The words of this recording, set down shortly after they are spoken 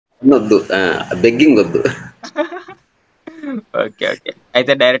వద్దు, బెగ్గింగ్ వద్దు. Okay okay,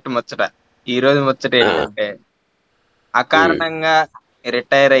 అయితే డైరెక్ట్ ముచ్చట. ఈ రోజు ముచ్చట ఏంటంటే, అకారణంగా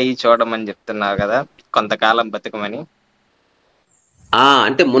రిటైర్ అయ్యి చూడమని చెప్తున్నారు కదా, కొంతకాలం బతుకమని.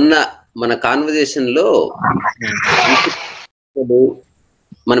 అంటే మొన్న మన కాన్వర్జేషన్ లో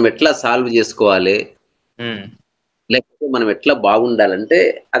మనం ఎట్లా సాల్వ్ చేసుకోవాలి, లేకపోతే మనం ఎట్లా బాగుండాలంటే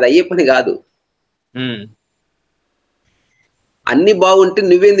అది అయ్యే పని కాదు. అన్ని బాగుంటే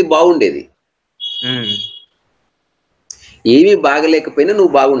నువ్వేంది బాగుండేది. ఏమీ బాగలేకపోయినా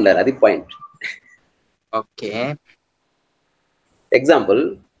నువ్వు బాగుండాలి, అది పాయింట్. ఓకే. ఎగ్జాంపుల్,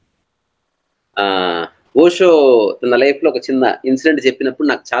 ఓషో తన లైఫ్ లో ఒక చిన్న ఇన్సిడెంట్ చెప్పినప్పుడు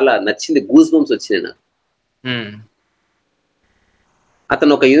నాకు చాలా నచ్చింది, గూస్ బంప్స్ వచ్చినాయి నాకు.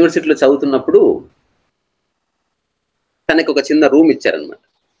 అతను ఒక యూనివర్సిటీలో చదువుతున్నప్పుడు తనకి ఒక చిన్న రూమ్ ఇచ్చారనమాట.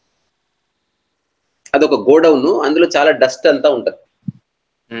 అదొక గోడౌన్, అందులో చాలా డస్ట్ అంతా ఉంటది.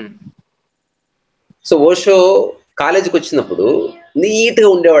 సో ఓషో కాలేజీకి వచ్చినప్పుడు నీట్ గా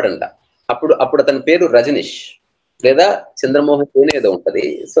ఉండేవాడంట. అప్పుడు అతని పేరు రజనీష్ లేదా చంద్రమోహన్ తేనే ఏదో ఉంటది.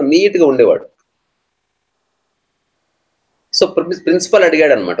 సో నీట్ గా ఉండేవాడు. సో ప్రిన్సిపల్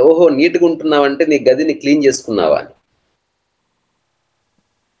అడిగాడు అనమాట, ఓహో నీట్ గా ఉంటున్నావంటే నీ గదిని క్లీన్ చేసుకున్నావా అని.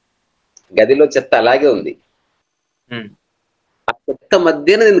 గదిలో చెత్త అలాగే ఉంది, ఆ చెత్త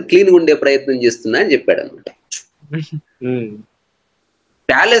మధ్యన నేను క్లీన్ గా ఉండే ప్రయత్నం చేస్తున్నా అని చెప్పాడు అనమాట.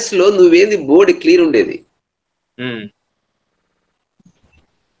 ప్యాలెస్ లో నువ్వేంది బోర్డు క్లీన్ ఉండేది.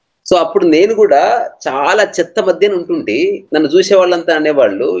 సో అప్పుడు నేను కూడా చాలా చెత్త మధ్యన ఉంటుంటే నన్ను చూసే వాళ్ళంతా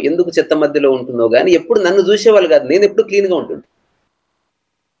అనేవాళ్ళు, ఎందుకు చెత్త మధ్యలో ఉంటున్నావు కానీ, ఎప్పుడు నన్ను చూసేవాళ్ళు కాదు, నేను ఎప్పుడు క్లీన్ గా ఉంటుండే.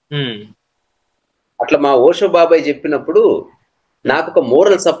 అట్లా మా ఓషో బాబాయ్ చెప్పినప్పుడు నాకు ఒక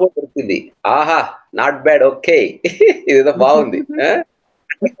మోరల్ సపోర్ట్ దొరికింది. ఆహా, నాట్ బ్యాడ్, ఓకే, ఇదేదో బాగుంది.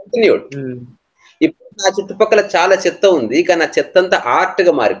 కంటిన్యూడ్. ఇప్పుడు నా చుట్టుపక్కల చాలా చెత్త ఉంది, కానీ ఆ చెత్త అంతా ఆర్ట్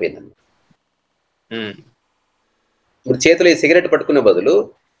గా మారిపోయింది. ఇప్పుడు చేతిలో ఈ సిగరెట్ పట్టుకునే బదులు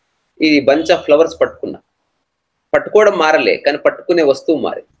ఈ బంచ్ ఆఫ్ ఫ్లవర్స్ పట్టుకోవడం మారలే, కానీ పట్టుకునే వస్తువు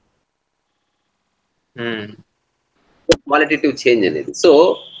మారి, క్వాలిటేటివ్ చేంజ్ అనేది. సో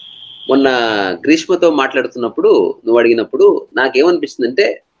మొన్న గ్రీష్మతో మాట్లాడుతున్నప్పుడు నువ్వు అడిగినప్పుడు నాకేమనిపిస్తుంది అంటే,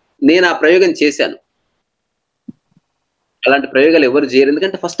 నేను ఆ ప్రయోగం చేశాను. అలాంటి ప్రయోగాలు ఎవరు చేయరు,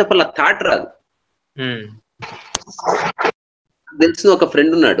 ఎందుకంటే ఫస్ట్ ఆఫ్ ఆల్ ఆ థాట్ రాదు. తెలిసిన ఒక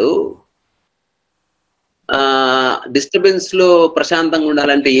ఫ్రెండ్ ఉన్నాడు, డిస్టర్బెన్స్ లో ప్రశాంతంగా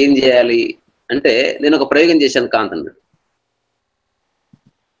ఉండాలంటే ఏం చేయాలి అంటే, నేను ఒక ప్రయోగం చేశాను కాంత్ అన్నాడు.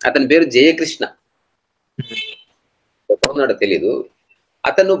 అతని పేరు జయకృష్ణ, ఎక్కడున్నాడో తెలీదు.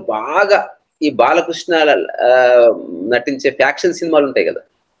 అతను బాగా ఈ బాలకృష్ణ నటించే ఫ్యాక్షన్ సినిమాలు ఉంటాయి కదా,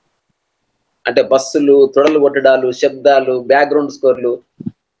 అంటే బస్సులు, తొడలు కొట్టడాలు, శబ్దాలు, బ్యాక్గ్రౌండ్ స్కోర్లు,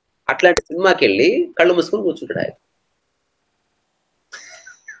 అట్లాంటి సినిమాకి వెళ్ళి కళ్ళు మూసుకొని కూర్చుంటాడు ఆయన.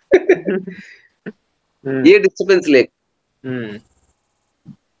 ఏ డిస్టర్బెన్స్ లేక.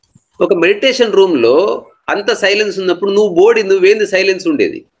 ఒక మెడిటేషన్ రూమ్ లో అంత సైలెన్స్ ఉన్నప్పుడు నువ్వేంది సైలెన్స్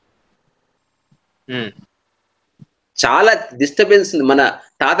ఉండేది. చాలా డిస్టర్బెన్స్. మన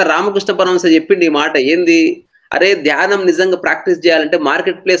తాత రామకృష్ణ పరమహంస చెప్పింది ఈ మాట, ఏంది, అరే ధ్యానం నిజంగా ప్రాక్టీస్ చేయాలంటే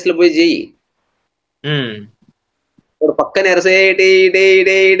మార్కెట్ ప్లేస్ లో పోయి చెయ్యి. పక్కనే అరసేటి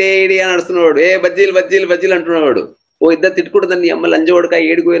అని నడుస్తున్నాడు, ఏ బజ్జీలు బజ్జీలు బజ్జీలు అంటున్నాడు. ఓ ఇద్దరు తిట్టుకుంటుందని, నీ అమ్మ లంజోడక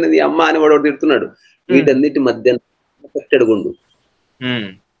ఏడిపోయినది అమ్మ అని వాడు తిడుతున్నాడు. వీటన్నిటి మధ్య పెట్టడుగుండు.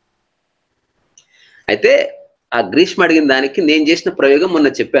 అయితే ఆ గ్రీష్మ అడిగిన దానికి నేను చేసిన ప్రయోగం మొన్న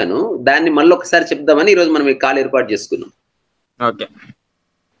చెప్పాను, దాన్ని మళ్ళీ ఒకసారి చెప్దామని ఈరోజు మనం ఈ కాల్ ఏర్పాటు చేసుకున్నాం. ఓకే.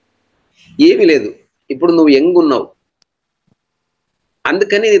 ఏమీ లేదు, ఇప్పుడు నువ్వు యంగ్ ఉన్నావు,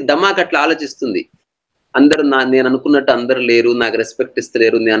 అందుకని దమాక్ అట్లా ఆలోచిస్తుంది. అందరూ నేను అనుకున్నట్టు అందరు లేరు, నాకు రెస్పెక్ట్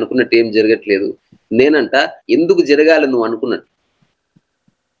ఇస్తలేరు, నేను అనుకున్నట్టు ఏం జరగట్లేదు. నేనంట ఎందుకు జరగాలి నువ్వు అనుకున్నట్టు,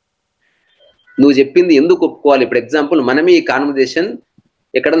 నువ్వు చెప్పింది ఎందుకు ఒప్పుకోవాలి. ఇప్పుడు ఎగ్జాంపుల్, మనమే ఈ కాన్వర్జేషన్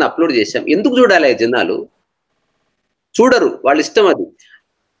ఎక్కడన్నా అప్లోడ్ చేశాం, ఎందుకు చూడాలి జనాలు? చూడరు, వాళ్ళ ఇష్టం అది.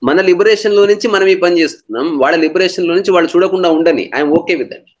 మన లిబరేషన్ లో నుంచి మనం ఈ పని చేస్తున్నాం, వాళ్ళ లిబరేషన్ లో నుంచి వాళ్ళు చూడకుండా ఉండని, ఐఎమ్ ఓకే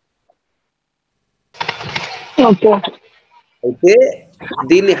విత్ దట్. అయితే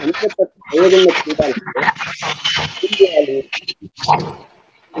దీన్ని 100% ప్రయోజనంగా చూడాలంటే ఏం చేయాలి?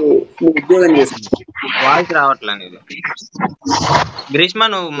 నువ్వు ఉద్యోగం చేస్తున్నావు, వాయిస్ రావట్లేదు ఇది. గ్రీష్మ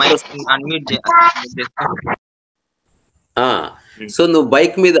నువ్వు మైక్ అన్మ్యూట్ సో నువ్వు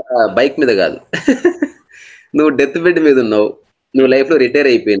బైక్ మీద కాదు, నువ్వు డెత్ బెడ్ మీద ఉన్నావు, నువ్వు లైఫ్ లో రిటైర్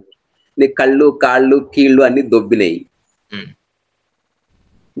అయిపోయింది, నీ కళ్ళు, కాళ్ళు, కీళ్ళు అన్ని దొబ్బినాయి.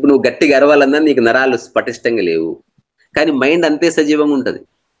 ఇప్పుడు నువ్వు గట్టిగా అరవాలన్నా నీకు నరాలు పటిష్టంగా లేవు, కానీ మైండ్ అంతే సజీవంగా ఉంటది.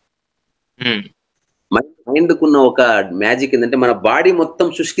 మైండ్కున్న ఒక మ్యాజిక్ ఏంటంటే, మన బాడీ మొత్తం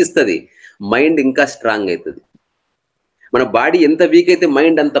శుష్కిస్తుంది, మైండ్ ఇంకా స్ట్రాంగ్ అవుతుంది. మన బాడీ ఎంత వీక్ అయితే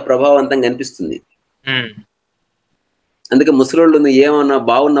మైండ్ అంత ప్రభావవంతంగా అనిపిస్తుంది. అందుకే ముసలోళ్ళు నువ్వు ఏమన్నా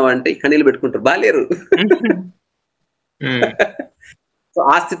బాగున్నావా అంటే కన్నీళ్ళు పెట్టుకుంటారు, బాలేరు. సో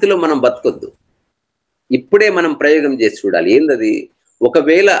ఆ స్థితిలో మనం బతకొద్దు. ఇప్పుడే మనం ప్రయోగం చేసి చూడాలి. ఏందది?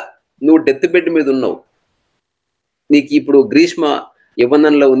 ఒకవేళ నువ్వు డెత్ బెడ్ మీద ఉన్నావు, నీకు ఇప్పుడు గ్రీష్మ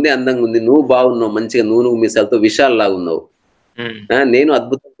యవ్వనంలో ఉంది, అందంగా ఉంది, నువ్వు బాగున్నావు, మంచిగా నూనె మీసాలతో విశాల్లాగా ఉన్నావు, నేను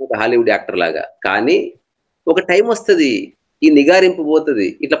అద్భుతంగా హాలీవుడ్ యాక్టర్ లాగా. కానీ ఒక టైం వస్తుంది, ఈ నిగారింపు పోతుంది,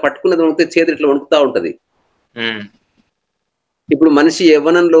 ఇట్లా పట్టుకున్నది వణికితే చేతి ఇట్లా వణుకుతా ఉంటది. ఇప్పుడు మనిషి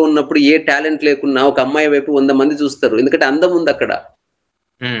యవ్వనంలో ఉన్నప్పుడు ఏ టాలెంట్ లేకున్నా ఒక అమ్మాయి వైపు 100 మంది చూస్తారు, ఎందుకంటే అందం ఉంది అక్కడ.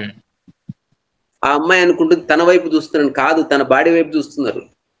 ఆ అమ్మాయి అనుకుంటుంది తన వైపు చూస్తున్నాను, కాదు, తన బాడీ వైపు చూస్తున్నారు.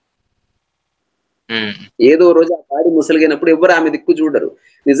 ఏదో రోజు ఆ బాడీ ముసలిగినప్పుడు ఎవరు ఆమె దిక్కు చూడరు.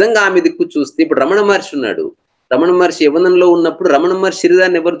 నిజంగా ఆమె దిక్కు చూస్తే, ఇప్పుడు రమణ మహర్షి ఉన్నాడు, రమణ మహర్షి యవ్వనంలో ఉన్నప్పుడు రమణ మహర్షి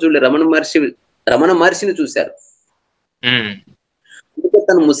శరీరాన్ని ఎవరు చూడలేరు, రమణ మహర్షిని చూశారు. అందుకే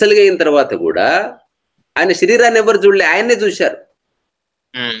తను ముసలిగా అయిన తర్వాత కూడా ఆయన శరీరాన్ని ఎవరు చూడలే, ఆయన్నే చూశారు.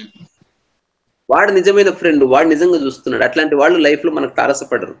 వాడు నిజమైన ఫ్రెండ్, వాడు నిజంగా చూస్తున్నాడు. అట్లాంటి వాళ్ళు లైఫ్ లో మనకు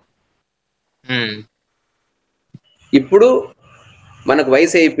తారసపడరు. ఇప్పుడు మనకు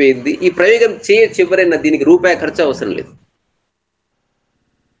వయసు అయిపోయింది, ఈ ప్రయోగం చివరైన దీనికి రూపాయి ఖర్చు అవసరం లేదు.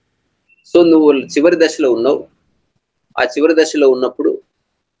 సో నువ్వు చివరి దశలో ఉన్నావు. ఆ చివరి దశలో ఉన్నప్పుడు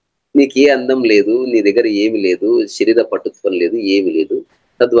నీకు ఏ అందం లేదు, నీ దగ్గర ఏమి లేదు, శరీర పట్టుత్వం లేదు, ఏమి లేదు,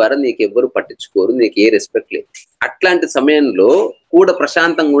 తద్వారా నీకు ఎవ్వరు పట్టించుకోరు, నీకు ఏ రెస్పెక్ట్ లేదు. అట్లాంటి సమయంలో కూడా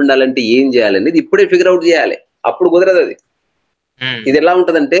ప్రశాంతంగా ఉండాలంటే ఏం చేయాలనేది ఇప్పుడే ఫిగర్ అవుట్ చేయాలి. అప్పుడు కుదరదు అది. ఇది ఎలా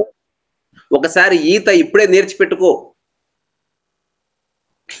ఉంటదంటే, ఒకసారి ఈత ఇప్పుడే నేర్చిపెట్టుకో,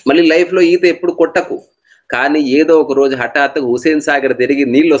 మళ్ళీ లైఫ్ లో ఈత ఎప్పుడు కొట్టకు. కానీ ఏదో ఒక రోజు హఠాత్తుగా హుసేన్ సాగర్ తిరిగి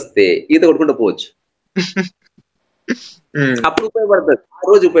నీళ్ళు వస్తే ఈత కొట్టుకుంటూ పోవచ్చు. అప్పుడు ఉపయోగపడుతుంది, ఆ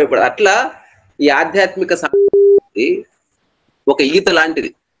రోజు ఉపయోగపడదు. అట్లా ఈ ఆధ్యాత్మిక ఒక ఈత లాంటిది.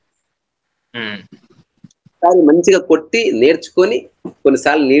 కానీ మంచిగా కొట్టి నేర్చుకొని,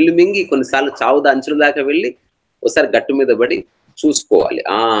 కొన్నిసార్లు నీళ్లు మింగి, కొన్నిసార్లు చావుద అంచుల దాకా వెళ్ళి ఒకసారి గట్టు మీద పడి చూసుకోవాలి.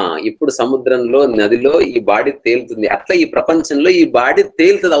 ఇప్పుడు సముద్రంలో, నదిలో ఈ బాడీ తేలుతుంది, అట్లా ఈ ప్రపంచంలో ఈ బాడీ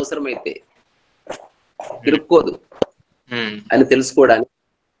తేలుతుంది అవసరమైతే, ఇరుక్కోదు అని తెలుసుకోవడానికి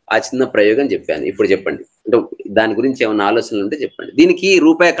ఆ చిన్న ప్రయోగం చెప్పాను. ఇప్పుడు చెప్పండి, అంటే దాని గురించి ఏమైనా ఆలోచనలు ఉంటే చెప్పండి. దీనికి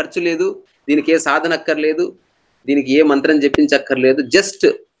రూపాయి ఖర్చు లేదు, దీనికి ఏ సాధన అక్కర్లేదు, దీనికి ఏ మంత్రం చెప్పించక్కర్లేదు. జస్ట్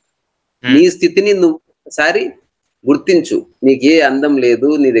నీ స్థితిని నువ్వు ఒకసారి గుర్తించు. నీకు ఏ అందం లేదు,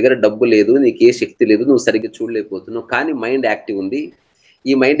 నీ దగ్గర డబ్బు లేదు, నీకు ఏ శక్తి లేదు, నువ్వు సరిగ్గా చూడలేకపోతున్నావు, కానీ మైండ్ యాక్టివ్ ఉంది.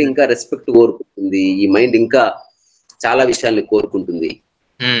 ఈ మైండ్ ఇంకా రెస్పెక్ట్ కోరుకుంటుంది, ఈ మైండ్ ఇంకా చాలా విషయాల్ని కోరుకుంటుంది,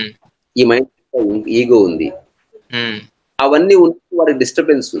 ఈ మైండ్ ఈగో ఉంది, అవన్నీ ఉంటే వారికి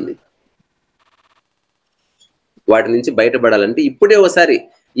డిస్టర్బెన్స్ ఉంది. వాటి నుంచి బయటపడాలంటే ఇప్పుడే ఒకసారి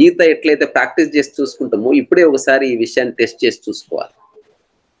ఈత ఎట్లయితే ప్రాక్టీస్ చేసి చూసుకుంటామో, ఇప్పుడే ఒకసారి ఈ విషయాన్ని టెస్ట్ చేసి చూసుకోవాలి.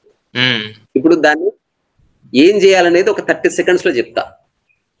 ఇప్పుడు దాన్ని ఏం చేయాలనేది ఒక 30 seconds లో చెప్తా.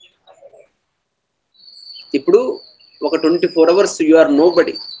 ఇప్పుడు ఒక 24 hours యు ఆర్ నో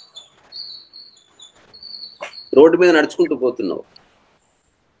బడి. రోడ్డు మీద నడుచుకుంటూ పోతున్నావు,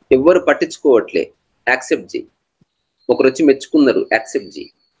 ఎవ్వరు పట్టించుకోవట్లే, యాక్సెప్ట్ చేయి. ఒకరు వచ్చి మెచ్చుకున్నారు, యాక్సెప్ట్ చేయి.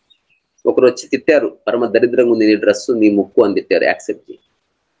 ఒకరు వచ్చి తిట్టారు, పరమ దరిద్రంగా ఉంది నీ డ్రెస్సు, నీ ముక్కు అని తిట్టారు, యాక్సెప్ట్ చేయి.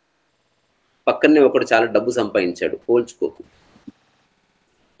 పక్కనే ఒకడు చాలా డబ్బు సంపాదించాడు, పోల్చుకోకు.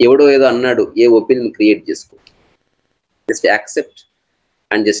 ఎవడో ఏదో అన్నాడు, ఏ ఒపీనియన్ క్రియేట్ చేసుకో. Just accept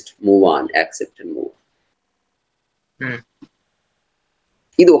and just move on, accept and move.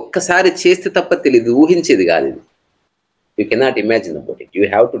 ఇది ఒక్కసారి చేస్తే తప్ప తెలియదు, ఊహించేది కాదు ఇది. You cannot imagine about it, you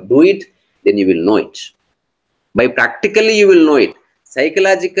have to do it, then you will know it. By practically you will know it.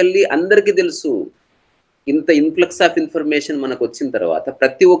 Psychologically అందరికీ తెలుసు. ఇంత ఇన్ఫ్లక్స్ ఆఫ్ ఇన్ఫర్మేషన్ మనకు వచ్చిన తర్వాత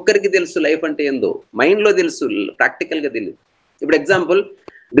ప్రతి ఒక్కరికి తెలుసు లైఫ్ అంటే ఏందో, మైండ్ లో తెలుసు, ప్రాక్టికల్ గా తెలియదు. ఇప్పుడు ఎగ్జాంపుల్,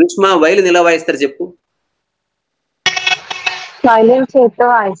 గ్రీష్మ వైలిన్ ఎలా వాయిస్తారు చెప్పు? చేత్తో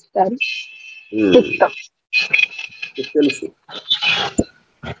వాయిస్తారు. తెలుసు.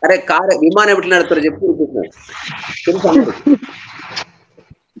 అరే విమానం ఎట్లా నడుపుతారో చెప్పు, తెలుసు అందరికి,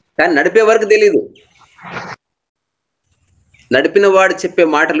 కానీ నడిపే వరకు తెలీదు. నడిపిన వాడు చెప్పే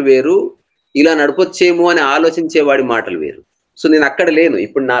మాటలు వేరు, ఇలా నడపొచ్చేమో అని ఆలోచించేవాడి మాటలు వేరు. సో నేను అక్కడ లేను.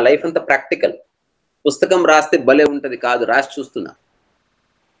 ఇప్పుడు నా లైఫ్ అంతా ప్రాక్టికల్. పుస్తకం రాస్తే భలే ఉంటది కాదు, రాసి చూస్తున్నా.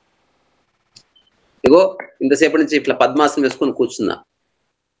 ఇగో ఇంతసేపటి నుంచి ఇట్లా పద్మాసనం వేసుకొని కూర్చున్నా.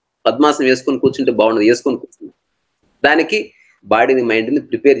 పద్మాసనం వేసుకొని కూర్చుంటే బాగుండదు, వేసుకొని కూర్చున్నా. దానికి బాడీని మైండ్ని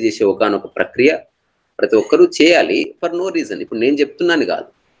ప్రిపేర్ చేసే ఒకనొక ప్రక్రియ ప్రతి ఒక్కరూ చేయాలి, ఫర్ నో రీజన్. ఇప్పుడు నేను చెప్తున్నాను కాదు,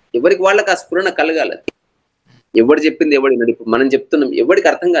 ఎవరికి వాళ్ళకి ఆ స్ఫురణ కలగాలి. ఎవడు చెప్పింది ఎవడి నడిపు, మనం చెప్తున్నాం, ఎవడికి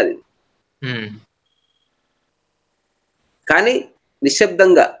అర్థం కాదు ఇది. కానీ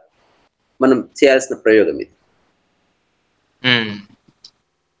నిశ్శబ్దంగా మనం చేయాల్సిన ప్రయోగం ఇది.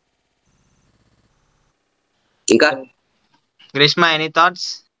 ఇంకా Greeshma, any thoughts,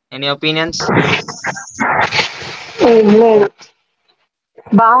 any opinions? ఏం లేదు,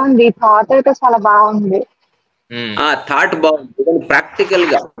 బాగుంది. థాట్ అయితే చాలా బాగుంది. ఆ థాట్ బాగుంది, కానీ ప్రాక్టికల్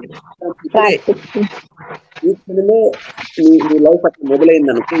గా ఇప్పుడే ప్రాక్టిస్. ఈ క్షణమే నీ లైఫ్ అట్లా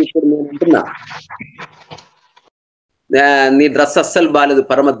మొదలైంది అనుకో. ఇప్పుడు నేను అంటున్నా, నీ డ్రెస్ అస్సలు బాగాలేదు,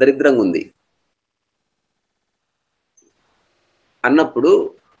 పరమ దరిద్రంగా ఉంది అన్నప్పుడు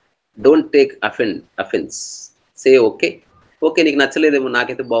don't take offence. Say okay, నీకు నచ్చలేదేమో,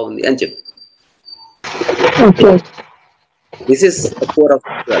 నాకైతే బాగుంది అని చెప్పు. Okay. This is the core of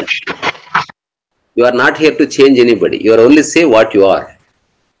spirituality. You are not here to change anybody, you are only say what you are.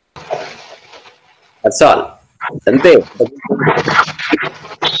 That's all. అంతే.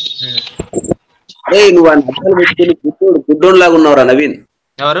 అరే నువ్వు ఆ అద్దాలు పెట్టుకుని గుడ్డోన్ లాగా ఉన్నావురా నవీన్.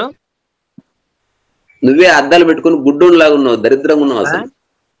 ఎవరు? నువ్వే అద్దాలు పెట్టుకుని గుడ్డోన్ లాగా ఉన్నావు, దరిద్రంగా ఉన్నావు అసలు.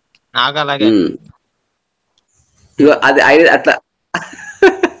 నాకు అలాగే. అది అట్లా.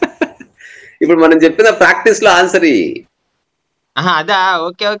 ఇప్పుడు మనం చెప్పిన ప్రాక్టీస్ లో ఆన్సర్ అదా.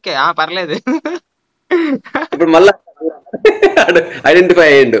 ఓకే ఓకే, పర్లేదు. ఇప్పుడు మళ్ళా ఐడెంటిఫై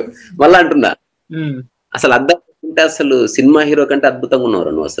అయ్యిండు. మళ్ళా అంటున్నా, అసలు అద్దం అంటే అసలు సినిమా హీరో కంటే అద్భుతంగా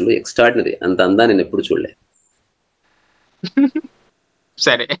ఉన్నావు నువ్వు, అసలు ఎక్స్ట్రాడినరీ. అంత అందా నేను ఎప్పుడు చూడలే.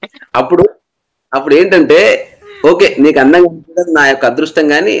 సరే, అప్పుడు ఏంటంటే ఓకే, నీకు అందంగా అనిపించడం నా యొక్క అదృష్టం,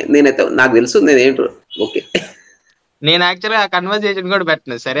 కానీ నేనైతే నాకు తెలుసు నేనేంటో. ఓకే, నేను యాక్చువల్గా ఆ కన్వర్సేషన్ కూడా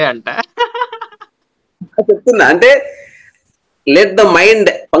పెట్టను. సరే అంట చెప్తున్నా అంటే let the mind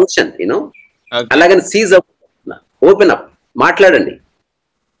function, you know. అలాగని సీజ్ అప్, ఓపెన్ అప్, మాట్లాడండి.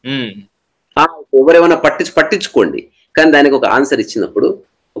 ఎవరేమైనా పట్టించుకోండి, కానీ దానికి ఒక ఆన్సర్ ఇచ్చినప్పుడు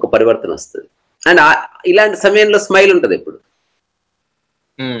ఒక పరివర్తన వస్తుంది. అండ్ ఇలాంటి సమయంలో స్మైల్ ఉంటుంది ఎప్పుడు.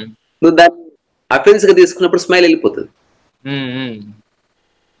 నువ్వు దాన్ని అఫెన్స్ గా తీసుకున్నప్పుడు స్మైల్ వెళ్ళిపోతుంది.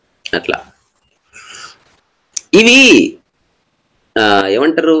 అట్లా ఇవి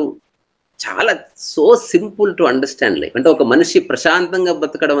ఏమంటారు, చాలా so simple to understand life. అంటే ఒక మనిషి ప్రశాంతంగా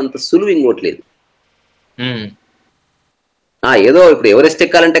బతకడం అంత సులువు ఇంకోట్లేదు. ఏదో ఇప్పుడు ఎవరెస్ట్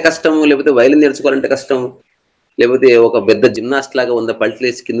ఎక్కాలంటే కష్టం, లేకపోతే వైలిన్ నేర్చుకోవాలంటే కష్టం, లేకపోతే ఒక పెద్ద జిమ్నాస్ట్ లాగా 100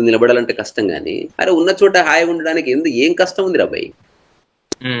 పల్టీలేసి కింద నిలబడాలంటే కష్టం. కానీ అరే ఉన్న చోట హాయిగా ఉండడానికి ఏం కష్టం ఉంది రాబాయి.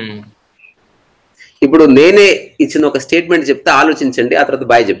 ఇప్పుడు నేనే ఇచ్చిన ఒక స్టేట్మెంట్ చెప్తే ఆలోచించండి, ఆ తర్వాత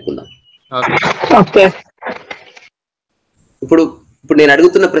బాయ్ చెప్పుకుందాం. ఇప్పుడు నేను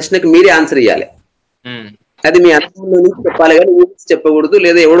అడుగుతున్న ప్రశ్నకి మీరే ఆన్సర్ ఇవ్వాలి. అది మీ అనుభవంలో నుంచి చెప్పాలి, కానీ ఊహించి చెప్పకూడదు,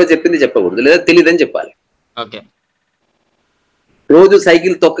 లేదా ఎవడో చెప్పింది చెప్పకూడదు, లేదా తెలియదని చెప్పాలి. రోజు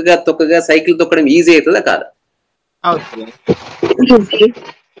సైకిల్ తొక్కగా సైకిల్ తొక్కడం ఈజీ అవుతుందా కాదా?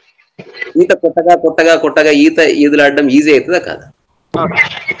 ఈత కొట్టగా ఈదులాడడం ఈజీ అవుతుందా కాదా?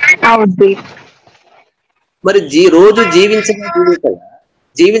 మరి రోజు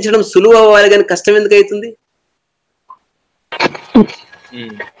జీవించడం సులువు అవ్వాలి, కానీ కష్టం ఎందుకు అవుతుంది?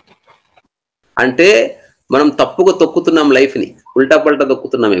 అంటే మనం తప్పుగా తొక్కుతున్నాం లైఫ్ ని, ఉల్టా పల్టా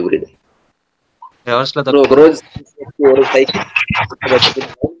తొక్కుతున్నాం ఎవ్రీడే. ఒకరోజు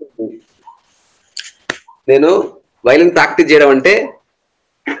నేను వైలిన్ ప్రాక్టీస్ చేయడం అంటే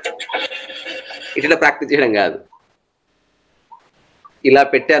ఇట్లా ప్రాక్టీస్ చేయడం కాదు. ఇలా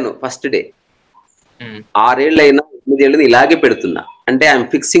పెట్టాను ఫస్ట్ డే, 6 ఏళ్ళైనా 8 ఏళ్ళని ఇలాగే పెడుతున్నా. అంటే ఐఎమ్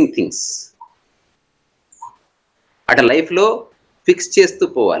ఫిక్సింగ్ థింగ్స్. అట్లా లైఫ్ లో ఫిక్స్ చేస్తూ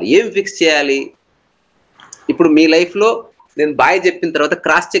పోవాలి. ఏం ఫిక్స్ చేయాలి? ఇప్పుడు మీ లైఫ్ లో నేను బాయ్ చెప్పిన తర్వాత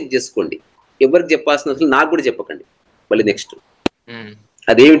క్రాస్ చెక్ చేసుకోండి. ఎవరికి చెప్పాల్సిన అసలు నాకు కూడా చెప్పకండి. మళ్ళీ నెక్స్ట్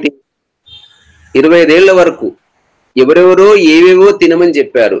అదేమిటి, 25 ఏళ్ల వరకు ఎవరెవరో ఏవేవో తినమని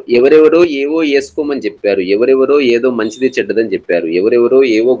చెప్పారు, ఎవరెవరో ఏవో వేసుకోమని చెప్పారు, ఎవరెవరో ఏదో మంచిది చెడ్డదని చెప్పారు, ఎవరెవరో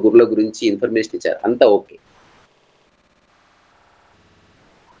ఏవో గురుల గురించి ఇన్ఫర్మేషన్ ఇచ్చారు, అంతా ఓకే.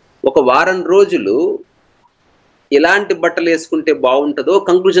 ఒక వారం రోజులు ఎలాంటి బట్టలు వేసుకుంటే బాగుంటుందో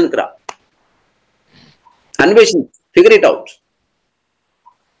కంక్లూజన్కి రా, అన్వేషణ, ఫిగర్ ఇట్ అవుట్.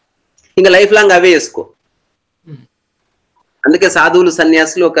 ఇంకా లైఫ్ లాంగ్ అవే వేసుకో. అందుకే సాధువులు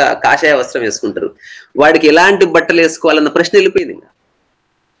సన్యాసులు ఒక కాషాయ వస్త్రం వేసుకుంటారు. వాడికి ఎలాంటి బట్టలు వేసుకోవాలన్న ప్రశ్న వెళ్ళిపోయింది.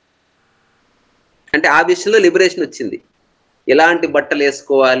 అంటే ఆ విషయంలో లిబరేషన్ వచ్చింది. ఎలాంటి బట్టలు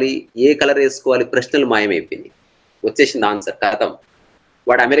వేసుకోవాలి, ఏ కలర్ వేసుకోవాలి, ప్రశ్నలు మాయమైపోయింది. వచ్చేసింది ఆన్సర్, కథం.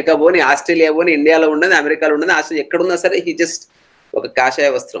 వాడు అమెరికా పోని, ఆస్ట్రేలియా పోని, ఇండియాలో ఉండదు, అమెరికాలో ఉండదు, ఆస్ట్రేలియా ఎక్కడున్నా సరే హీ జస్ట్ ఒక కాషాయ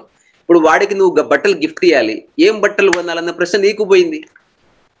వస్త్రం. ఇప్పుడు వాడికి నువ్వు బట్టలు గిఫ్ట్ ఇవ్వాలి, ఏం బట్టలు కొనాలన్న ప్రశ్న నీకు పోయింది.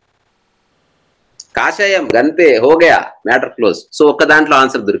 కాషాయం గంతే, హోగయా, మ్యాటర్ క్లోజ్. సో ఒక్క దాంట్లో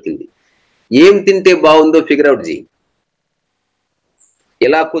ఆన్సర్ దొరికింది. ఏం తింటే బాగుందో ఫిగర్ అవుట్ చేయి,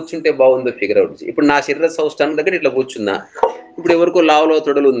 ఎలా కూర్చుంటే బాగుందో ఫిగర్ అవుట్ చేయి. ఇప్పుడు నా శరీర సౌష్ఠానం దగ్గర ఇట్లా కూర్చున్నా, ఇప్పుడు ఎవరికో లావులో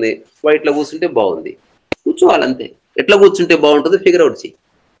తొడలు ఉంది, వాడు ఇట్లా కూర్చుంటే బాగుంది, కూర్చోవాలంతే. ఎట్లా కూర్చుంటే బాగుంటుందో ఫిగర్ అవుట్ చేయి.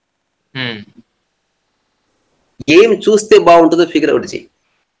 ఏం చూస్తే బాగుంటుందో ఫిగర్ అవుట్ చేయి.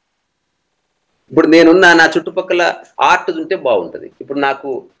 ఇప్పుడు నేనున్న నా చుట్టుపక్కల ఆర్ట్ ఉంటే బాగుంటుంది. ఇప్పుడు నాకు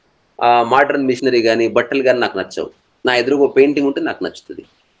మోడర్న్ మిషనరీ కానీ బట్టలు కానీ నాకు నచ్చవు. నా ఎదురుగా పెయింటింగ్ ఉంటే నాకు నచ్చుతుంది.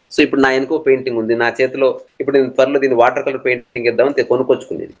 సో ఇప్పుడు నా వెనుకో పెయింటింగ్ ఉంది, నా చేతిలో ఇప్పుడు నేను త్వరలో దీన్ని వాటర్ కలర్ పెయింటింగ్ ఇద్దామని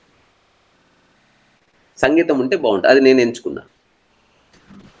కొనుక్కొచ్చుకునేది. సంగీతం ఉంటే బాగుంటుంది, అది నేను ఎంచుకున్నా.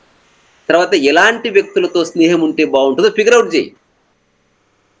 తర్వాత ఎలాంటి వ్యక్తులతో స్నేహం ఉంటే బాగుంటుందో ఫిగర్ అవుట్ చేయి.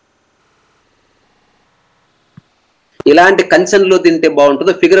 ఎలాంటి కంచంలో తింటే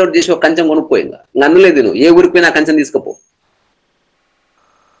బాగుంటుందో ఫిగర్ అవుట్ చేసి ఒక కంచం కొనుక్కోయిందా, నన్నలేదు నువ్వు ఏ ఊరికి పోయినా కంచం తీసుకుపో.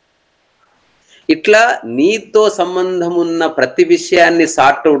 ఇట్లా నీతో సంబంధం ఉన్న ప్రతి విషయాన్ని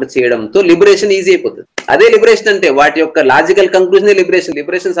సార్ట్ అవుట్ చేయడంతో లిబరేషన్ ఈజీ అయిపోతుంది. అదే లిబరేషన్ అంటే, వాటి యొక్క లాజికల్ కంక్లూజనే లిబరేషన్.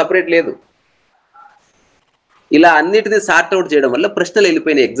 లిబరేషన్ సపరేట్ లేదు. ఇలా అన్నిటినీ సార్ట్ అవుట్ చేయడం వల్ల ప్రశ్నలు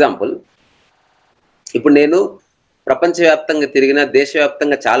వెళ్ళిపోయిన ఎగ్జాంపుల్, ఇప్పుడు నేను ప్రపంచవ్యాప్తంగా తిరిగినా,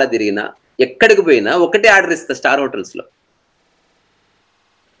 దేశవ్యాప్తంగా చాలా తిరిగినా, ఎక్కడికి పోయినా ఒకటే ఆర్డర్ ఇస్తా స్టార్ హోటల్స్లో.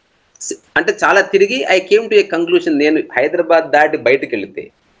 అంటే చాలా తిరిగి I came to A conclusion, నేను హైదరాబాద్ దాటి బయటకు వెళితే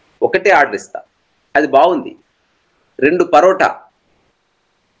ఒకటే ఆర్డర్ ఇస్తా, అది బాగుంది. 2 పరోటా,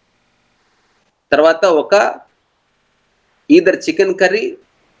 తర్వాత ఒక ఈదర్ చికెన్ కర్రీ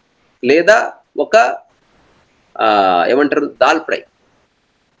లేదా ఒక ఏమంటారు దాల్ ఫ్రై,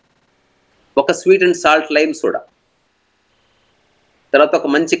 ఒక sweet and salt lime soda, తర్వాత ఒక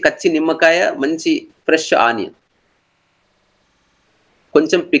మంచి కచ్చి నిమ్మకాయ, మంచి ఫ్రెష్ ఆనియన్,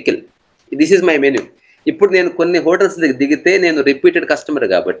 కొంచెం pickle. This is my menu. ఇప్పుడు నేను కొన్ని హోటల్స్ దిగితే నేను రిపీటెడ్ కస్టమర్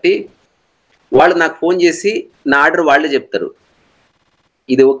కాబట్టి వాళ్ళు నాకు ఫోన్ చేసి నా ఆర్డర్ వాళ్ళే చెప్తారు,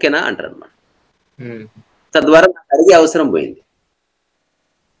 ఇది ఓకేనా అంటారు అన్నమాట. తద్వారా నాకు అడిగే అవసరం పోయింది.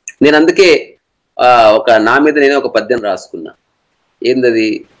 నేను అందుకే నా మీద నేనే ఒక పద్యం రాసుకున్నా. ఏందది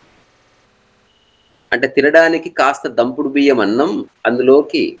అంటే, తినడానికి కాస్త దంపుడు బియ్యం అన్నం,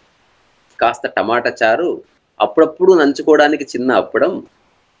 అందులోకి కాస్త టమాటా చారు, అప్పుడప్పుడు నంచుకోవడానికి చిన్న అప్పడం,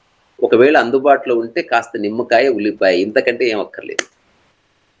 ఒకవేళ అందుబాటులో ఉంటే కాస్త నిమ్మకాయ, ఉల్లిపాయ, ఇంతకంటే ఏం అక్కర్లేదు.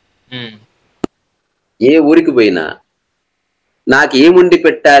 ఏ ఊరికి పోయినా నాకు ఏముండి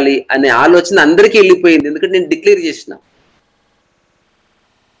పెట్టాలి అనే ఆలోచన అందరికీ వెళ్ళిపోయింది, ఎందుకంటే నేను డిక్లేర్ చేసిన.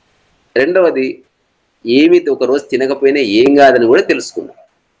 రెండవది, ఏమి ఒకరోజు తినకపోయినా ఏం కాదని కూడా తెలుసుకున్నా.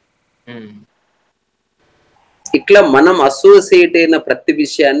 ఇట్లా మనం అసోసియేట్ అయిన ప్రతి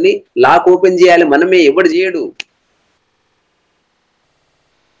విషయాన్ని లాక్ ఓపెన్ చేయాలి మనమే, ఎవడు చేయడు.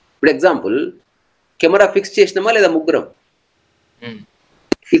 ఇప్పుడు ఎగ్జాంపుల్, కెమెరా ఫిక్స్ చేసినామా లేదా ముగ్గురం?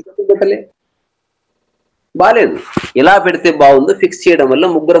 పెట్టలే, బాలేదు. ఎలా పెడితే బాగుందో ఫిక్స్ చేయడం వల్ల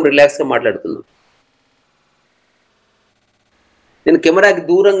ముగ్గురం రిలాక్స్ గా మాట్లాడుతున్నాం. నేను కెమెరాకి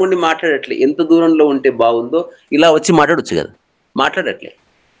దూరంగా ఉండి మాట్లాడట్లే, ఎంత దూరంలో ఉంటే బాగుందో ఇలా వచ్చి మాట్లాడొచ్చు కదా, మాట్లాడట్లే.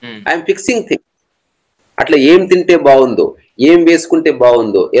 I'm fixing thing. అట్లా ఏం తింటే బాగుందో, ఏం వేసుకుంటే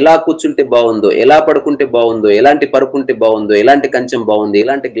బాగుందో, ఎలా కూర్చుంటే బాగుందో, ఎలా పడుకుంటే బాగుందో, ఎలాంటి పరుపుంటే బాగుందో, ఎలాంటి కంచం బాగుంది,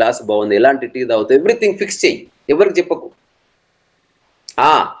 ఎలాంటి గ్లాస్ బాగుంది, ఎలాంటి టీ తాగుతావు, ఎవ్రీథింగ్ ఫిక్స్ చేయి, ఎవరికి చెప్పకు.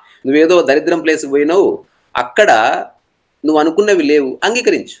 నువ్వేదో దరిద్రం ప్లేస్ పోయినావు, అక్కడ నువ్వు అనుకున్నవి లేవు,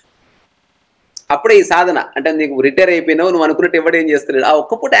 అంగీకరించు. అప్పుడే ఈ సాధన. అంటే నీకు రిటైర్ అయిపోయినావు, నువ్వు అనుకున్నట్టు ఎవడేం చేస్తలేడు, ఆ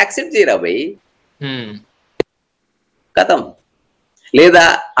ఒక్క పూట యాక్సెప్ట్ చేయరా భయ్, కథం. లేదా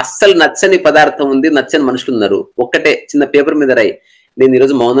అస్సలు నచ్చని పదార్థం ఉంది, నచ్చని మనుషులు ఉన్నారు, ఒక్కటే చిన్న పేపర్ మీద రాయి, నేను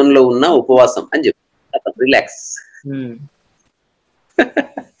ఈరోజు మౌనంలో ఉన్నా, ఉపవాసం అని చెప్పు, రిలాక్స్.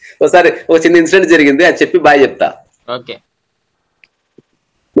 ఒకసారి ఒక చిన్న ఇన్సిడెంట్ జరిగింది, అది చెప్పి బాయ్ చెప్తా.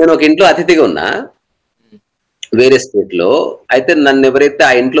 నేను ఒక ఇంట్లో అతిథిగా ఉన్నా, వేరే స్టేట్ లో. అయితే నన్ను ఎవరైతే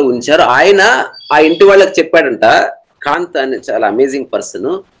ఆ ఇంట్లో ఉంచారో ఆయన ఆ ఇంటి వాళ్ళకి చెప్పాడంట, కాంత్ అని చాలా అమేజింగ్ పర్సన్,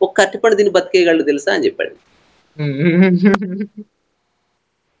 ఒక్క అరటిపండు దీన్ని బతికేయగలడు తెలుసా అని చెప్పాడు.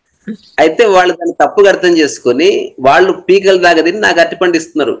 అయితే వాళ్ళు దాన్ని తప్పుగా అర్థం చేసుకొని వాళ్ళు పీకల దాకా తిని నాకు అరటిపండు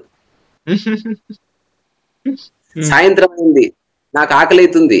ఇస్తున్నారు. సాయంత్రం అయింది, నాకు ఆకలి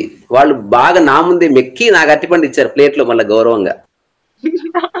అవుతుంది, వాళ్ళు బాగా నా ముందే మెక్కి నాకు అరటిపండు ఇచ్చారు ప్లేట్ లో, మళ్ళీ గౌరవంగా.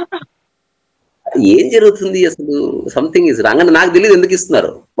 ఏం జరుగుతుంది అసలు, సంథింగ్ ఇస్ రాంగ్ అని నాకు తెలియదు ఎందుకు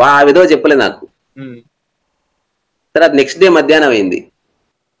ఇస్తున్నారు, ఆ విధవ చెప్పలే నాకు. తర్వాత నెక్స్ట్ డే మధ్యాహ్నం అయింది,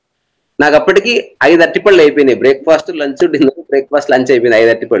 నాకు అప్పటికి 5 అరటిపళ్ళు అయిపోయినాయి. Breakfast, lunch, dinner, breakfast, lunch అయిపోయింది, 5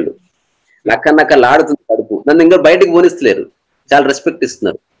 అరటిపళ్ళు. నక్కలాడుతుంది కడుపు. నన్ను ఇంకా బయటకు పోనిస్తలేరు, చాలా రెస్పెక్ట్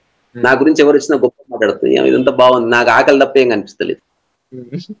ఇస్తున్నారు. నా గురించి ఎవరు వచ్చినా గొప్ప మాట్లాడుతుంది, ఇదంతా బాగుంది, నాకు ఆకలి తప్ప ఏం కనిపిస్తలేదు.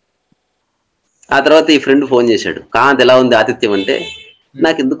 ఆ తర్వాత ఈ ఫ్రెండ్ ఫోన్ చేశాడు, కాంత్ ఎలా ఉంది ఆతిథ్యం అంటే,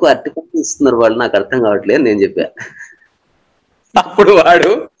 నాకు ఎందుకు అరటిపళ్ళు ఇస్తున్నారు వాళ్ళు, నాకు అర్థం కావట్లేదు నేను చెప్పా. అప్పుడు వాడు,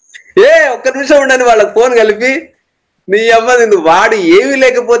 ఒక్క నిమిషం ఉండని వాళ్ళకి ఫోన్ కలిపి, నీ అమ్మ నిన్ను వాడు ఏమీ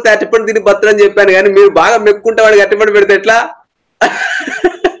లేకపోతే అరటిపండు తిని బతులని చెప్పాను, కానీ మీరు బాగా మెక్కుంటే వాడికి అరటిపండు పెడితే ఎట్లా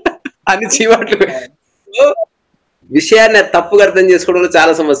అని చీవాట్లు. విషయాన్ని తప్పుగా అర్థం చేసుకోవడంలో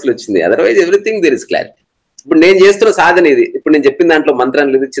చాలా సమస్యలు వచ్చింది. Otherwise everything there is clarity. ఇప్పుడు నేను చేస్తున్న సాధన ఇది. ఇప్పుడు నేను చెప్పిన దాంట్లో మంత్రం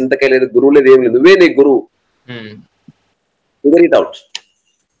లేదు, చింతకాయ లేదు, గురువు లేదు, ఏం లేదు. నువ్వే నీ గురువు. Figure it out.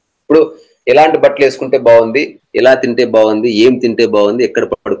 ఇప్పుడు ఎలాంటి బట్టలు వేసుకుంటే బాగుంది, ఎలా తింటే బాగుంది, ఏం తింటే బాగుంది, ఎక్కడ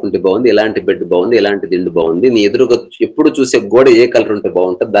పడుకుంటే బాగుంది, ఎలాంటి బెడ్ బాగుంది, ఎలాంటి దిండు బాగుంది, నీ ఎదురుగా ఎప్పుడు చూసే గోడ ఏ కలర్ ఉంటే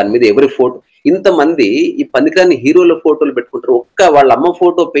బాగుంటుంది, దాని మీద ఎవరి ఫోటో. ఇంతమంది ఈ పనికిరాని హీరోల ఫోటోలు పెట్టుకుంటారు. ఒక్క వాళ్ళ అమ్మ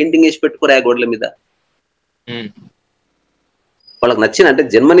ఫోటో పెయింటింగ్ వేసి పెట్టుకోరు ఆ గోడల మీద. వాళ్ళకి నచ్చిన, అంటే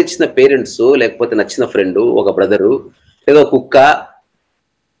జన్మనిచ్చిన పేరెంట్స్, లేకపోతే నచ్చిన ఫ్రెండ్, ఒక బ్రదరు, ఏదో కుక్క,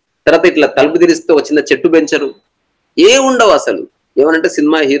 తర్వాత ఇట్లా తలుపు తెరిస్తే వచ్చిన చెట్టు పెంచరు, ఏ ఉండవు అసలు. ఏమనంటే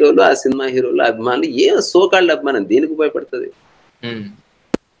సినిమా హీరోలు, ఆ సినిమా హీరోలు అభిమానులు, ఏం సోకాళ్ళ అభిమానం దేనికి ఉపయోగపడుతుంది?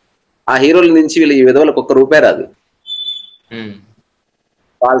 ఆ హీరోల నుంచి వీళ్ళు ఈ విధవులకు ₹1 రాదు.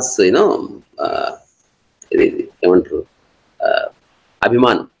 ఫాల్స్ యూనో ఇది ఏమంటారు,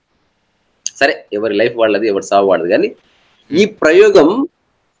 అభిమానం. సరే, ఎవరి లైఫ్ వాళ్ళది, ఎవరి సాగు వాళ్ళది. కానీ ఈ ప్రయోగం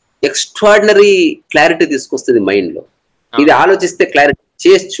ఎక్స్ట్రాడినరీ క్లారిటీ తీసుకొస్తుంది మైండ్ లో. ఇది ఆలోచిస్తే క్లారిటీ,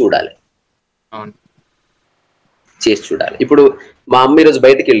 చేసి చూడాలి. చేసి చూడాలి. ఇప్పుడు మా అమ్మ ఈరోజు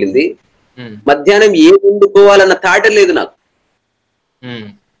బయటకు వెళ్ళింది, మధ్యాహ్నం ఏం వండుకోవాలన్న థాట్ లేదు నాకు.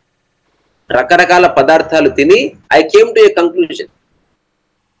 రకరకాల పదార్థాలు తిని I came to a conclusion.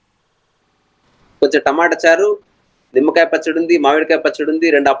 కొంచెం టమాటా చారు, నిమ్మకాయ పచ్చడి ఉంది, మామిడికాయ పచ్చడి ఉంది,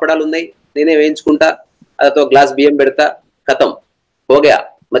 2 అప్పడాలు ఉన్నాయి, నేనే వేయించుకుంటా, అదతో గ్లాస్ బియ్యం పెడతా, కథం పోగా.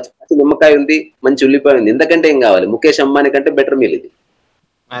 మంచి నిమ్మకాయ ఉంది, మంచి ఉల్లిపాయ ఉంది, ఎందుకంటే ఏం కావాలి? ముఖేష్ అంబానీ కంటే బెటర్ మీల్ ఇది.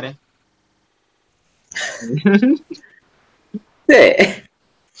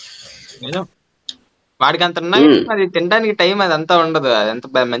 వాడికి అంత ఉన్నా అది తినడానికి టైం అదంతా ఉండదు.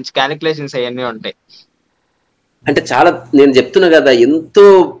 అదంతా మంచి క్యాలిక్యులేషన్స్ అవన్నీ ఉంటాయి. అంటే చాలా నేను చెప్తున్నా కదా, ఎంతో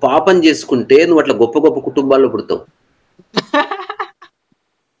పాపం చేసుకుంటే నువ్వు అట్లా గొప్ప గొప్ప కుటుంబాల్లో పుడతావు.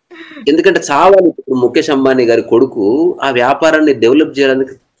 ఎందుకంటే చావాలి. ఇప్పుడు ముఖేష్ అంబానీ గారి కొడుకు ఆ వ్యాపారాన్ని డెవలప్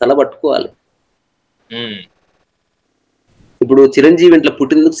చేయడానికి తలబట్టుకోవాలి. ఇప్పుడు చిరంజీవి ఇంట్లో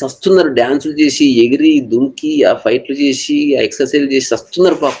పుట్టినందుకు సస్తున్నారు, డాన్సులు చేసి, ఎగిరి దుంకి, ఆ ఫైట్లు చేసి, ఆ ఎక్సర్సైజ్ చేసి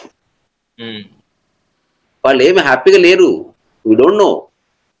సస్తున్నారు పాపం. వాళ్ళు ఏమి హ్యాపీగా లేరు. We don't know.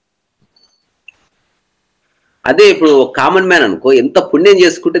 అదే ఇప్పుడు కామన్ మ్యాన్ అనుకో, ఎంత పుణ్యం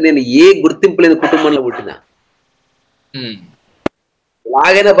చేసుకుంటే, నేను ఏ గుర్తింపు లేని కుటుంబంలో పుట్టినా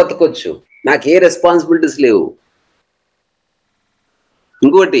ఎలాగైనా బతకొచ్చు, నాకు ఏ రెస్పాన్సిబిలిటీస్ లేవు.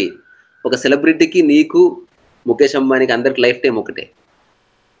 ఇంకోటి, ఒక సెలబ్రిటీకి, నీకు, ముఖేష్ అంబానీకి, అందరికి లైఫ్ టైం ఒకటే.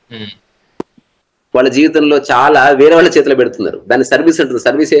 వాళ్ళ జీవితంలో చాలా వేరే వాళ్ళ చేతిలో పెడుతున్నారు. దాన్ని సర్వీస్ అంటారు.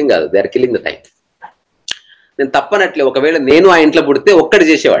 సర్వీస్ ఏం కాదు, they are killing the time. నేను తప్పనట్లే. ఒకవేళ నేను ఆ ఇంట్లో పుడితే ఒక్కటి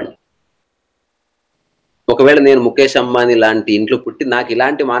చేసేవాడిని. ఒకవేళ నేను ముఖేష్ అంబానీ లాంటి ఇంట్లో పుట్టి నాకు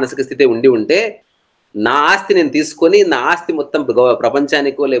ఇలాంటి మానసిక స్థితి ఉండి ఉంటే, నా ఆస్తి నేను తీసుకొని, నా ఆస్తి మొత్తం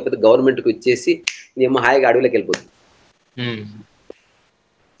ప్రపంచానికో లేకపోతే గవర్నమెంట్కు ఇచ్చేసి నేను హాయిగా అడవిలోకి వెళ్ళిపోతుంది.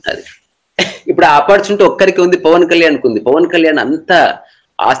 అది ఇప్పుడు ఆ ఆపర్చునిటీ ఒక్కరికి ఉంది, పవన్ కళ్యాణ్కి ఉంది. పవన్ కళ్యాణ్ అంతా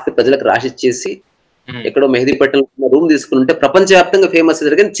ఆస్తి ప్రజలకు రాసిచ్చేసి ఎక్కడో మెహదీపట్నంలో రూమ్ తీసుకుంటే ప్రపంచవ్యాప్తంగా ఫేమస్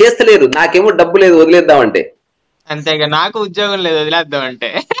అయ్యారు. కానీ చేస్తలేరు. నాకేమో డబ్బు లేదు, వదిలేద్దామంటే. అంతేగా, నాకు ఉద్యోగం లేదు, వదిలేద్దామంటే.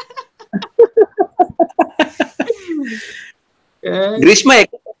 గ్రీష్మ,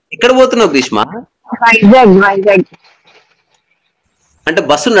 ఎక్కడ పోతున్నావు గ్రీష్మ? వైజాగ్. అంటే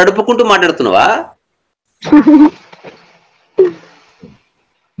బస్సు నడుపుకుంటూ మాట్లాడుతున్నావా?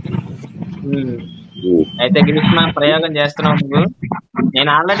 అయితే గ్రీష్మ, ప్రయోగం చేస్తున్నావు నువ్వు. నేను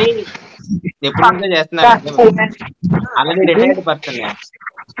ఆల్రెడీ ఎప్పుడు నుంచో చేస్తున్నాను. Already retired person.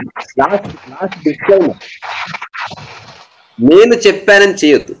 నేను చెప్పానని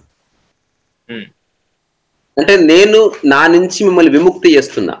చేయొద్దు. అంటే నేను నా నుంచి మిమ్మల్ని విముక్తి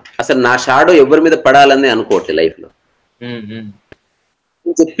చేస్తున్నా. అసలు నా షాడో ఎవరి మీద పడాలని అనుకోవట్లే లైఫ్ లో.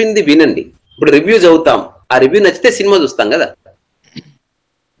 నేను చెప్పింది వినండి. ఇప్పుడు రివ్యూ చదువుతాం, ఆ రివ్యూ నచ్చితే సినిమా చూస్తాం కదా.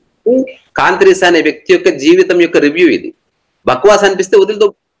 కాంత్రీసా అనే వ్యక్తి యొక్క జీవితం యొక్క రివ్యూ ఇది. బక్వాస్ అనిపిస్తే వదిలితో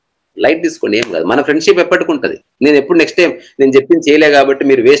లైట్ తీసుకోండి, ఏం కాదు. మన ఫ్రెండ్షిప్ ఎప్పటికుంటది. నేను ఎప్పుడు నెక్స్ట్ టైం నేను చెప్పింది చేయలే కాబట్టి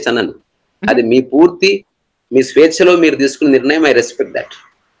మీరు వేస్ట్ అన్నాను. అది మీ పూర్తి, మీ స్వేచ్ఛలో మీరు తీసుకున్న నిర్ణయం. I respect that.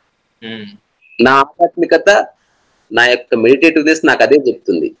 నా ఆధ్యాత్మికత, నా యొక్క మెడిటేటివ్నెస్ నాకు అదే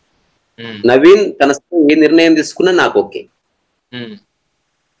చెప్తుంది. నవీన్ తన ఏ నిర్ణయం తీసుకున్నా నాకు ఓకే.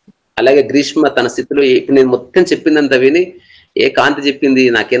 అలాగే గ్రీష్మ తన స్థితిలో ఇప్పుడు నేను మొత్తం చెప్పిందంత విని, ఏ కాంతి చెప్పింది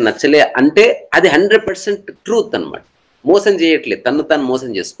నాకేం నచ్చలే అంటే అది 100% ట్రూత్ అన్నమాట. మోసం చేయట్లేదు, తను తాను మోసం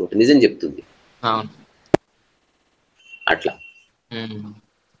చేసుకోవట్లేదు, నిజం చెప్తుంది. అట్లా.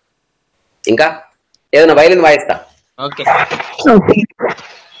 ఇంకా ఏదైనా వైలిన్ వాయిస్తా. ఓకే.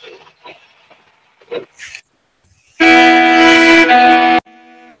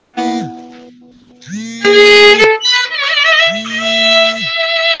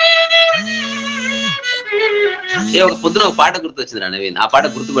 ఒక పొద్దున ఒక పాట గుర్తొచ్చింది నవీన్, ఆ పాట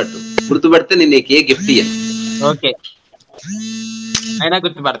గుర్తుపడితే నేను నీకు ఏ గిఫ్ట్ ఇయ్యను. ఓకే, అయినా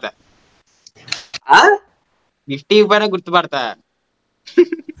గుర్తుపడతా. ఆ? గిఫ్ట్ ఇవ్వనా గుర్తుపడతా.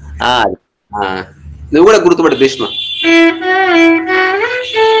 ఆ, ఆ, నువ్వు కూడా గుర్తుపడు భీష్మ.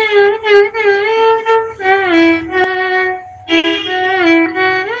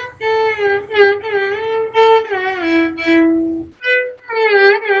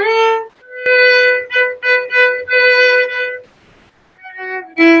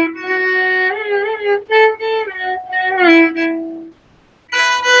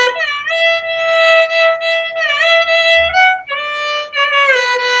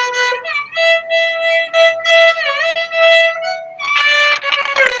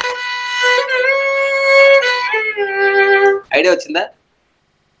 ఐడియా వచ్చిందా?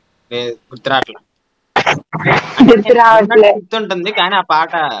 గుర్తు రావట్లా, గుర్తు రావట్లే. గుర్తుంటుంది కానీ ఆ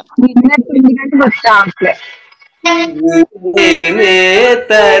పాట గుర్తు రావట్లే.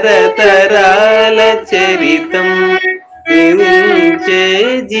 తరతరాల చరితం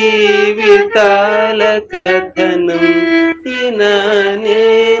జీవితాల కథనం.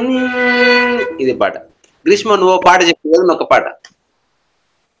 ఇది పాట. గ్రీష్మ నువ్వు పాట చెప్పి ఒక పాట.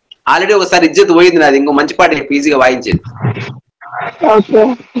 ఆల్రెడీ ఒకసారి ఇజ్జత్ పోయింది నాది, ఇంకో మంచి పాట ఈజీగా వాయించేది. ఓకే,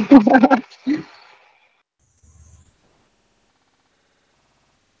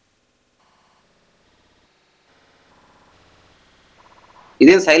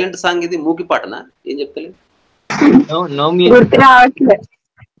 ఇదేం సైలెంట్ సాంగ్, ఇది మూకి పాటనా? ఏం చెప్తలేదు, గుర్తు రావట్లే.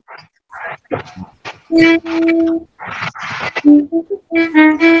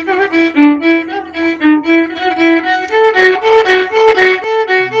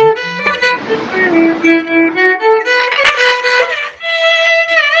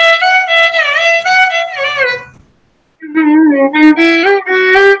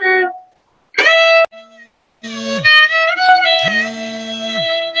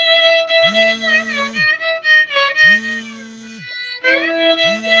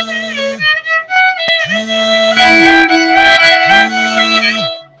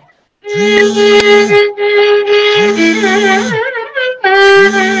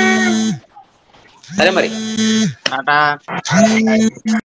 సరే మరి టాటా.